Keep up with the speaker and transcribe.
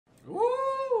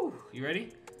You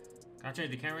ready? Can I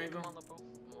change the camera angle?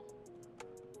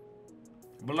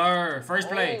 Blur. First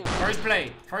play. First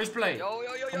play. First play. Yo.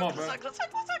 Come on, bro. I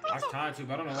was trying to,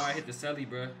 but I don't know why I hit the celly,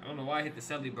 bro. I don't know why I hit the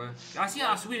celly, bro. Y'all see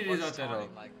how sweet it is out there, though.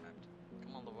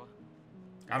 Come on, bro.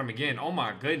 Got him again. Oh,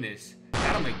 my goodness.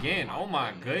 Got him again. Oh,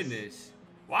 my goodness.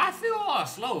 Why I feel all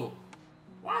slow?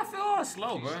 Why I feel all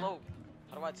slow, bro? Slow.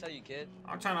 How do I tell you, kid?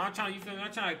 I'm trying, you feel me?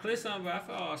 I'm trying to clear something, but I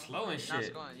feel all slow and shit. Not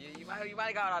scoring. You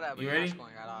might got all that, but you you're ready? not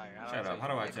scoring. Shut up. How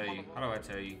do I tell you? How do I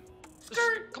tell you?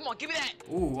 Skirt. Come on, give me that.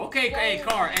 Ooh, okay. Hey,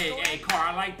 Car. Hey, Car.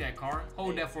 I like that, Car.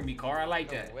 Hold that for me, Car. I like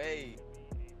that. Wait.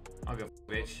 I'll go,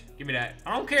 bitch. Give me that.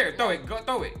 I don't care. Throw it. Go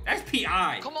throw it. That's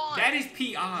PI. Come on. That is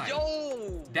PI.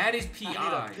 Yo. That is PI.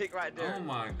 I need a pick right there. Oh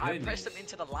my goodness. I pressed him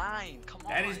into the line. Come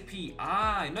on. That is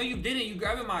PI. No, you didn't. You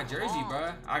grabbing my jersey,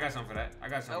 bro. I got something for that. I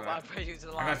got something for that. I pressed you to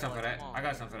the line. I got something for that. I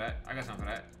got something for that. I got something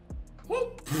for that.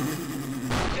 Whoop.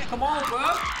 Come on,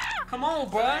 bro. Come on,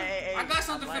 bro. I got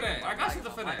something for that. I got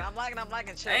something for that. I'm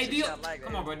liking. Chill. Hey, Dio.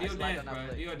 Come on, bro. Dio dance,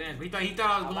 bro. Dio dance. He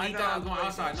thought I was going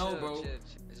outside. No, bro.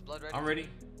 Is blood ready? I'm ready.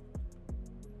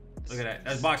 Look at that.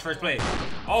 That's box first play.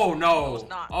 Oh no.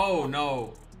 Oh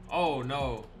no. Oh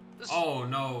no. Oh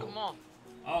no. Come on.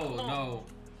 Oh no.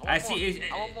 I see.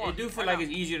 It do feel like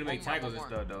it's easier to make tackles and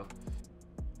stuff though.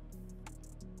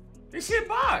 This shit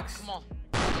box. Come on.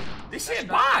 This shit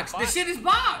box. This shit is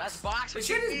box. That's box. This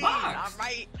shit is box. I'm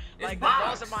right. Like the box.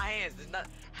 balls in my hands.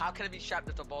 How can it be strapped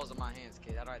if the balls in my hands,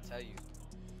 kid? How do I tell you?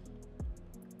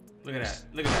 Look at that.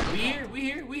 Look at that. We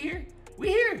here.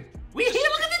 Look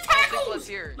at the tackles.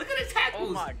 Look at the tackles.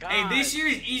 Oh my god. Hey, this year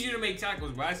is easier to make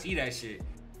tackles, bro. I see that shit.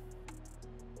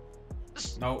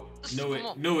 Nope. Knew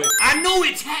it. I knew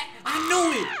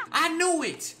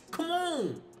it. Come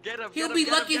on. He'll be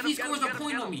lucky if he scores a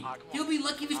point on me. He'll be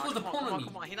lucky if he scores a point on me.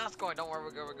 Come on. He's not scoring. Don't worry.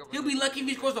 We're good. He'll be lucky if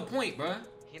he scores a point, bro.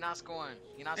 He's not scoring.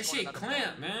 That shit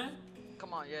clamp, man.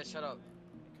 Come on. Yeah, shut up.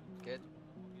 Kid.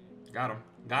 Got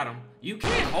him. You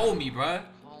can't hold me, bro.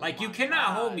 Like, you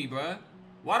cannot hold me, bro.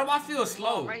 Why do I feel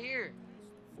slow? Right here.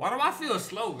 Why do I feel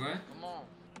slow, bro? Come on.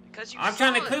 Because I'm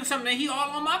trying to clip something and he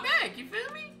all on my back. You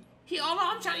feel me?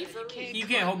 I'm trying. You feel me? You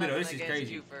can't hold me though. This is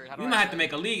crazy. We might have to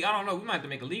make a league. I don't know. We might have to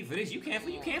make a league for this. You can't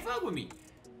fuck with me.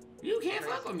 You can't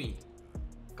fuck with me.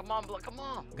 Come on, come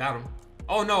on. Got him.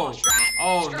 Oh no.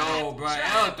 Oh no, bro.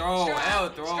 L throw.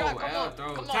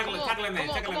 Tackle him, man.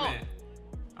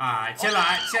 Alright, chill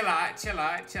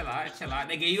out.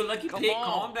 They gave you a lucky pick.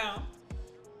 Calm down.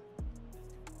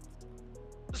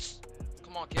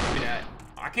 Come on, kid. Give me that.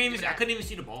 I couldn't even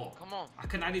see the ball. Come on. I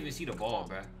could not even see the ball,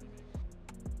 bro.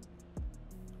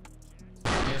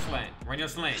 Run your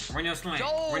slant.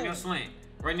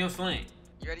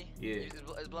 You ready? Yeah.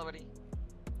 Is blood ready?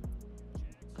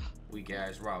 Weak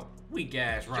ass route.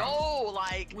 Yo,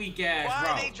 like. Weak ass route. Why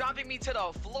are they dropping me to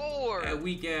the floor? That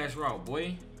weak ass route,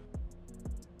 boy.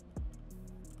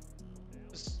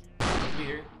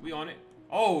 We on it.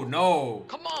 Oh no.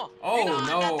 Come on. Oh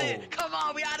no. Come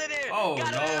on, we out of there. Oh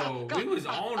no. We was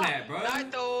on that, bro.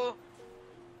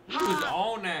 We was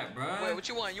on that, bro. Wait, what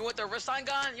you want? You want the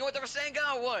Rasengan? You want the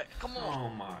Rasengan or what? Come on. Oh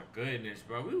my goodness,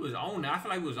 bro. We was on that. I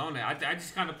feel like we was on that. I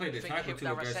just kind of played the tackle too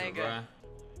aggressive, bro.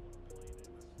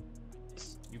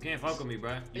 You can't fuck with me,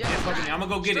 bro. You can't fuck with me. I'm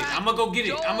gonna go get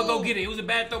it. It was a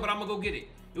bad throw, but I'm gonna go get it.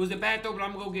 I'm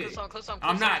gonna go get it.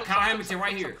 I'm not. Kyle Hamilton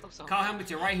right here. Kyle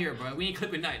Hamilton right here, bro. We ain't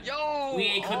clipping nothing. We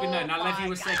ain't clipping nothing. I left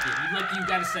you a second. You lucky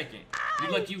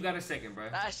you got a second. Bro.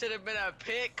 That should have been a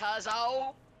pick,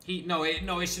 Kazo. No,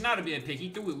 it should not have been a pick. He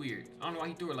threw it weird. I don't know why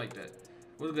he threw it like that.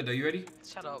 What's good though? You ready?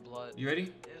 Shut up, blood. You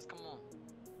ready? Yes, come on.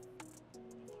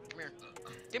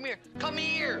 Come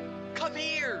here.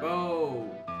 Bro.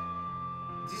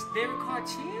 Just Derek Carr,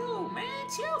 chill, man.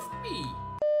 Chill for me.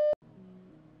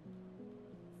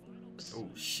 Oh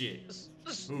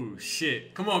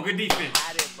shit. Come on, good defense. I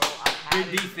had it, bro.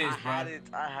 Good defense, bro.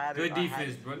 I had it. Good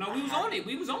defense, bro. No, we was on it.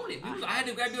 I had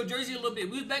to grab your jersey a little bit.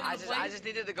 We was back in the play. I just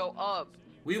needed to go up.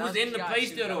 We was in the play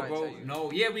still though, bro.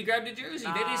 No, yeah, we grabbed the jersey.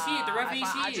 They didn't see it. The ref didn't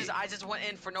see it. I just went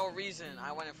in for no reason.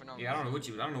 Yeah, I don't know what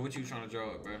you was trying to draw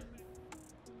up, bro.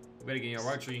 We better get in your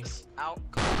archery. Out.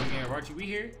 We get in your archery.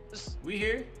 We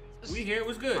here.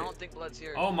 What's good? I don't think blood's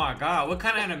here. Oh my god, what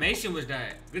kind of animation was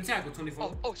that? Good tackle,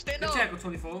 24. Oh, stand up. Good tackle,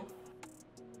 24.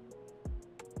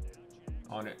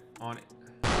 On it. Oh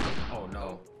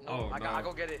no. Oh no. I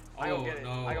go get it. I go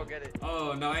get it.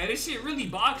 Oh no, hey, this shit really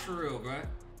box for real, bro.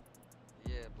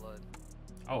 Yeah, blood.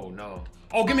 Oh no.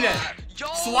 Oh, give me that.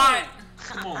 Yo. SWAT.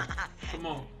 Come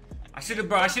on. I should have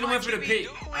went for the pick.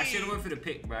 I should have went for the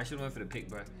pick,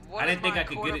 bro. I didn't think I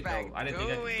could get it though.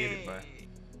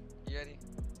 You ready?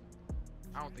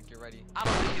 I don't think you're ready. I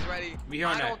don't think he's ready. We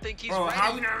hearing that. I don't think he's bro, ready.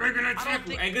 How we not making that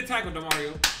tackle? Hey, good tackle,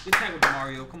 DeMario. Good tackle,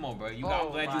 DeMario. Come on, bro. I'm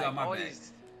glad you got my back.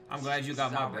 I'm glad you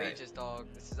got my back. This is outrageous, dog.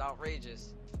 This is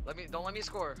outrageous. Don't let me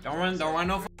score. Don't run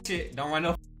no shit. Don't run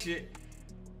no shit.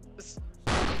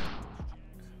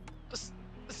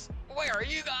 Where are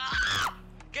you?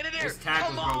 Get in there. It's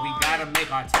tackles, bro. We gotta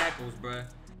make our tackles, bro.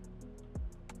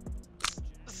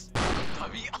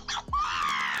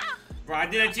 Bro, I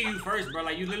did that to you first, bro.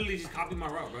 Like, you literally just copied my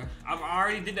route, bro. I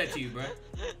already did that to you, bro.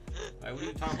 Like, what are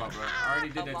you talking about, bro? I already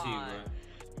did that to you, bro.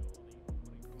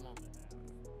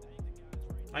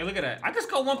 Like, look at that. I can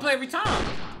score one play every time.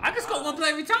 I can score one play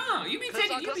every time. You be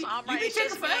taking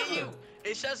forever.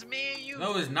 It's just me and you.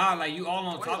 No, it's not. Like, you all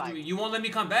on top of me. You won't let me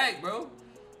come back, bro.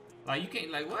 Like, you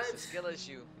can't, like, what? It's a skill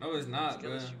issue. No, it's not,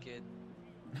 bro. Skill issue, kid.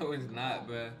 No, it's not,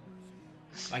 bro.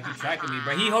 Like, you tracking me,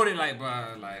 bro. He hold it like,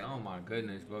 bro, like, oh my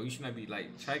goodness, bro. You should not be,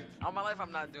 like, track. All my life,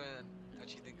 I'm not doing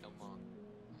what you think I'm on.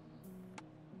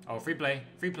 Oh, free play.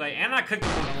 Free play. And I cooked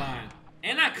him on the line.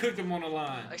 And I cooked him on the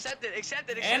line. Accept it.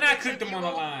 And I cooked him on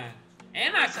the line.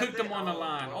 And I cooked him on the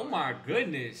line. Oh my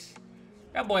goodness.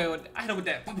 That boy, I hit him with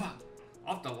that. Pop.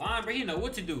 Off the line, bro. He know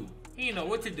what to do. He didn't know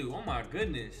what to do. Oh my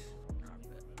goodness.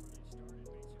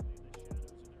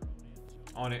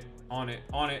 On it. On it.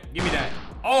 On it. Give me that.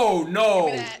 Oh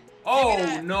no.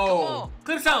 Oh no.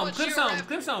 Clip some. Clip some.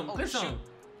 Clip some. Clip some.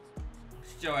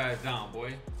 Sit your ass down,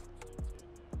 boy.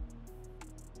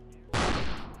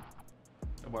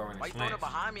 That boy running slants. Why you throwing it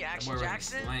behind me, Action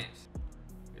Jackson?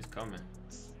 It's coming.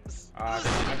 I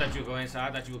thought you would go inside.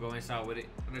 I thought you would go inside with it.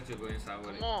 I thought you would go inside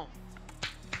with it. Come on.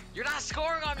 You're not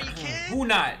scoring on me, kid. Who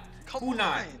not? Come Who on.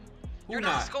 not? Who You're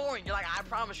not scoring. You're like, I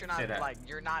promise you're not. Like,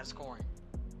 you're not scoring.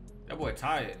 That boy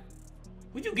tired.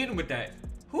 Who you getting with that?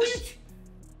 Who you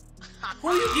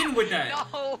getting with that?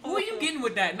 No. Who are you getting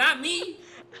with that? Not me.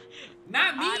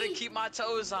 Not me. I had to keep my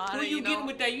toes on it. Who you getting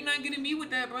with that? You not getting me with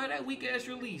that, bro. That weak ass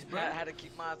release, bro. I had to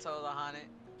keep my toes on it.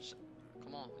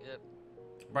 Come on, yep.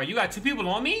 Bro, you got 2 people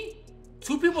on me?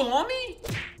 2 people on me?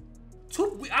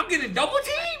 I'm getting double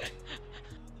teamed?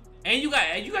 And you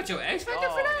got your X Factor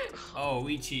for that? Oh,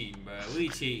 we cheating, bro. We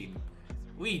cheating.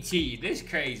 We cheating. This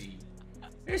crazy.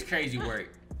 This crazy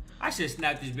work. I should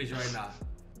snap this bitch right now.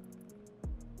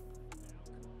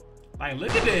 Like,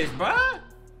 look at this, bro.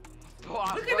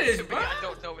 Look at this, bro. I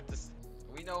don't know what this.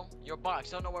 We know your box.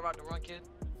 You don't know where about to run, kid.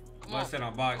 Come on.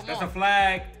 On box. That's a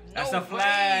flag. That's a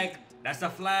flag. That's a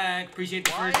flag. Appreciate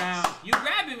the first down. You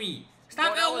grabbing me.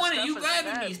 Stop L1ing. You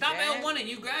grabbing me. Stop L1ing.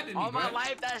 You grabbing me, bro. All my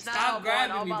life, that's not. Stop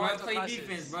grabbing me, bro. Play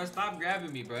defense, bro. Stop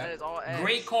grabbing me, bro. That is all X.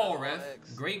 Great call, ref.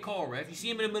 Great call, ref. You see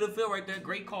him in the middle field right there.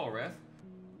 Great call, ref.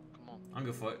 Come on. I don't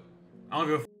give a fuck. I don't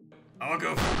give a fuck. I don't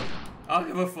give a fuck. I don't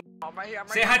give a fuck. I'm right here.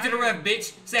 Say hi to the ref,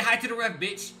 bitch. Say hi to the ref,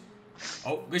 bitch.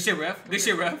 Oh, good shit, ref. Good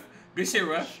shit, ref. Good shit,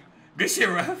 ref. Good shit,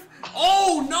 ref.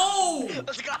 Oh, no.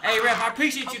 Hey, ref, I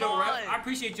appreciate you, though, ref. I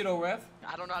appreciate you, though, ref.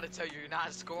 I don't know how to tell you. You're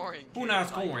not scoring. Who not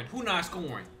scoring? Who not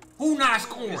scoring? Who not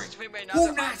scoring?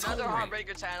 Who not scoring?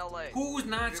 Who's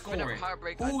not scoring?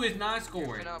 Who is not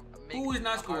scoring? Who is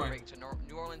not scoring? To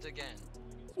New Orleans again.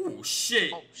 Oh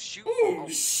shit! Oh shoot! Oh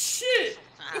shit!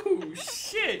 Oh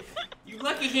shit! You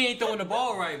lucky he ain't throwing the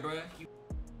ball right, bro.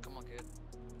 Come on, kid.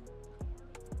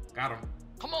 Got him.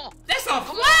 Come on! That's a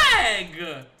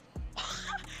flag!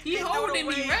 He holding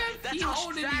me, ref. He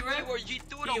holding me, ref. He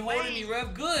holding me,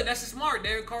 ref. Good. That's a smart,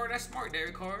 Derek Carr. That's smart,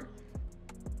 Derek Carr.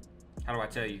 How do I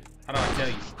tell you? How do I tell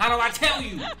you? How do I tell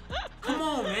you? Come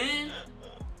on, man.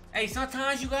 Hey,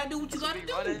 sometimes you gotta do what you gotta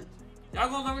do. Y'all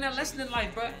gonna learn that lesson in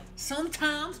life, bro.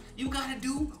 Sometimes you gotta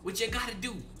do what you gotta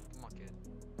do. Come on, kid.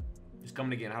 It's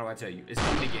coming again. How do I tell you? It's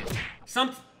coming again. How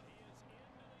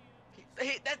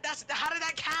did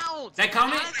that count? That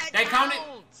counted? That counted?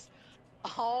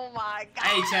 Oh my god.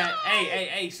 Hey, chat.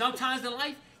 Hey. Sometimes in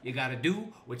life, you gotta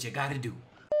do what you gotta do.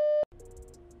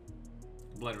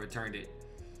 Blood returned it.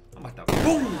 I'm about to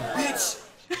boom, bitch.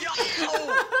 Yo.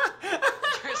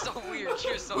 You're so weird.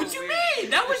 You're so weird. What you mean?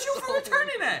 That was you for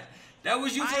returning that. That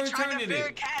was you for returning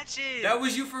it. Catch it. That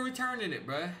was you for returning it,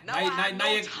 bruh. No, time.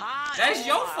 That's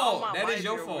your fault. That is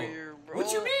your fault.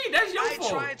 What you mean? That's your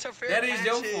fault. That is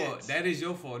your fault. That is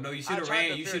your fault. No, you should have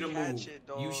ran. You should have moved.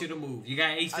 You should have moved. You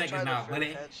got 8 seconds now,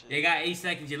 buddy. You got 8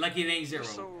 seconds. You're lucky it ain't 0.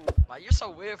 You're so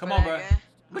weird. Come on, bruh.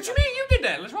 What you mean? You did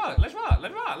that. Let's rock. Let's rock.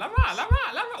 Let's rock. Let's rock. Let's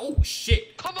rock. Let's rock. Oh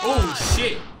shit. Come on. Oh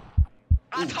shit.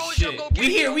 I told you to go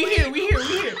get We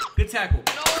here. Good tackle.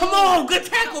 No. Come on. Good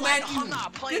tackle, Matthew. I'm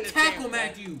not playing Good tackle,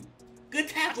 Matthew. Good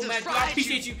tackle, Matthew. I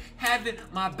appreciate you having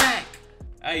my back.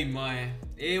 Hey, man.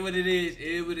 It is what it is. It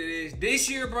is what it is. This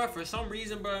year, bro, for some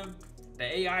reason, bro,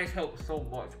 the AI's helped so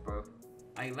much, bro.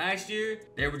 Like last year,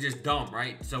 they were just dumb,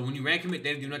 right? So when you rank commit,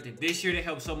 they didn't do nothing. This year, they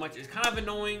help so much. It's kind of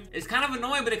annoying. It's kind of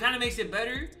annoying, but it kind of makes it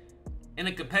better in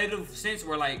a competitive sense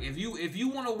where like, if you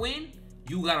want to win,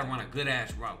 you gotta run a good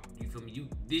ass route. You feel me?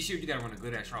 This year, you gotta run a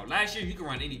good ass route. Last year, you can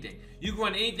run anything. You can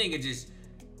run anything and just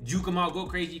juke them out, go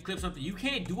crazy, clip something. You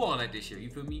can't do all that this year. You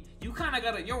feel me? You kind of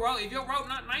gotta, your route, if your route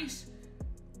not nice,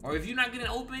 or if you're not getting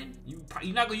open,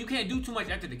 you can't do too much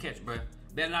after the catch, bro.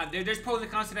 There's pros and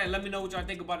cons to that. Let me know what y'all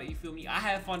think about it. You feel me? I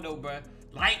had fun though, bro.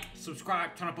 Like,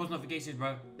 subscribe, turn on post notifications,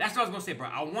 bro. That's what I was gonna say, bro.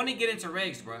 I want to get into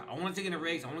regs, bro. I want to get into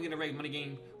regs. I want to get into reg money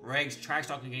game, regs, trash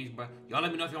talking games, bro. Y'all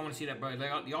let me know if y'all want to see that, bro.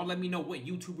 Y'all let me know what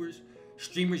YouTubers,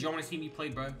 streamers y'all want to see me play,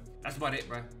 bro. That's about it,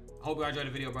 bro. Hope y'all enjoyed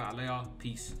the video, bro. I love y'all.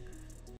 Peace.